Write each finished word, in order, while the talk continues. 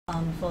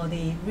for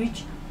the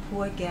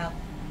rich-poor gap,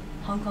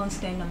 Hong Kong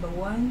stand number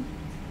 1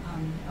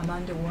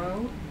 among the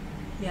world.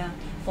 Yeah,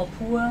 for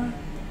poor,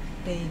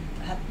 they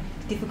have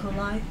difficult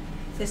life.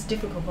 It's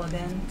difficult for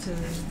them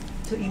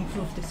to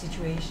improve the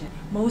situation.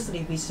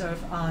 Mostly we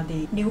serve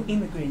the new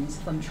immigrants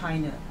from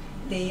China.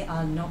 They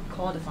are not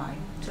qualified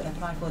to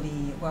apply for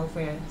the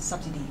welfare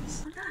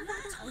subsidies.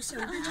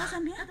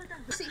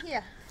 Sit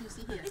here. You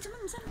sit here.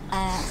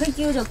 佢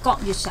叫做郭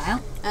月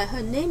想。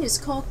Her name is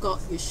called 郭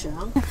月想。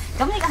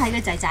咁呢個係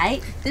佢仔仔。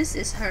This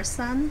is her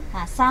son。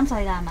3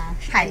歲啦，係嘛？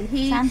係。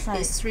3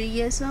歲。Is 3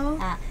 years old。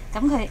咁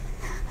佢，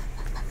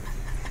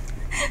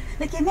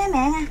你叫咩名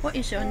啊 ？What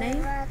is your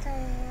name？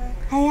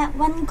 係啊，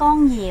温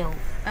光耀。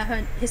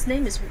His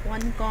name is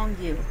温光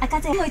耀。家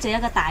姐佢仲有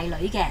個大女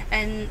嘅。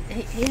And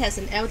he has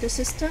an elder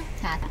sister。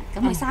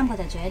咁佢3個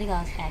就住喺呢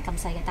個咁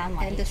細嘅單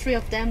位。And the 3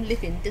 of them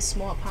live in this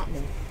small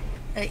apartment.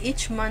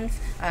 Each month,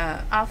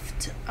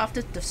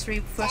 after the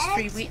first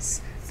 3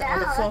 weeks, on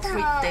the 4th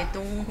week, they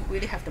don't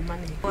really have the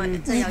money.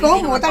 如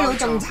果我得到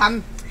仲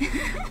慘。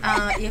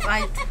If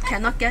I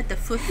cannot get the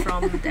food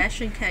from the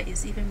Asian cat,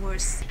 it's even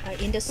worse.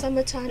 In the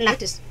summertime,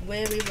 it is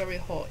very, very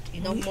hot.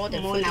 You know, more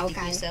than 40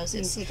 degrees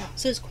Celsius.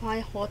 So it's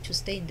quite hot to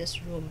stay in this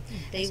room.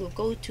 They will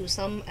go to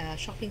some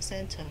shopping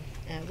center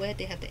where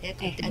they have the air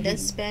conditioning and then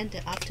spend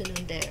the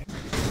afternoon there.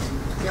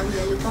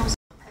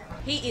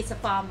 He is a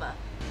farmer.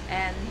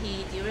 And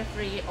he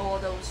delivered all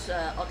those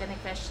organic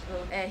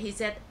vegetables. He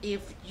said if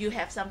you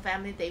have some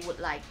family, they would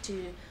like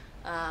to,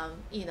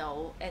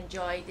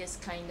 enjoy this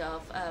kind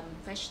of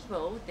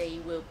vegetable, they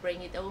will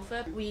bring it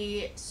over.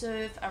 We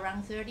serve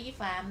around 30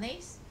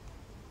 families,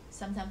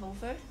 sometimes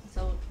over.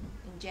 So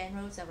in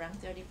general, it's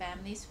around 30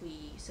 families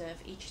we serve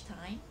each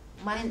time.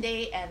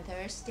 Monday and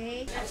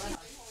Thursday.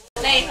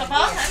 嚟，婆婆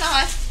睇落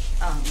去。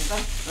唔該，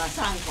嗱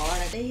生果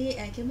啦。你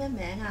叫咩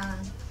名啊？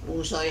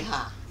胡水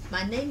霞。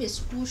My name is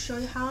Wu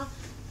Shui Ha.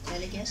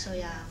 你幾多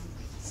歲啊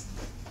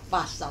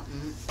？85。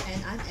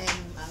And I am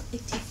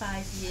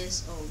 85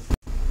 years old.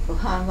 我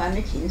慳翻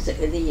啲錢食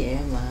嗰啲嘢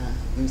啊嘛，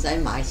唔使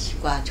買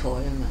瓜菜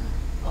啊嘛。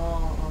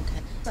Oh,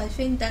 okay. So I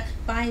think that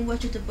buying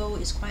vegetable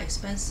is quite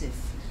expensive,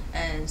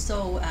 and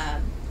so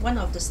one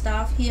of the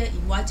staff here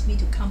invited me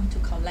to come to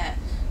collect.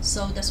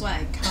 So that's why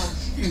I come.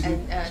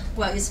 And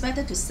well, it's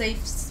better to save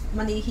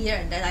money here,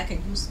 and then I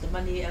can use the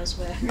money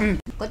elsewhere.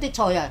 嗰啲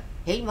菜啊，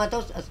起碼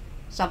都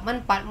10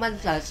蚊8蚊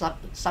就11、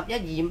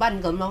12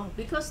蚊咁咯。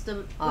Because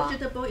the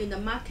vegetable in the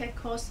market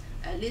costs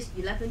at least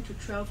 $11 to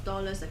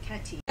 $12 a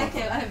catty.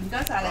 唔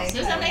該晒你。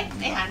小心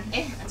你行，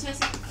出去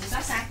先，唔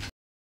該晒。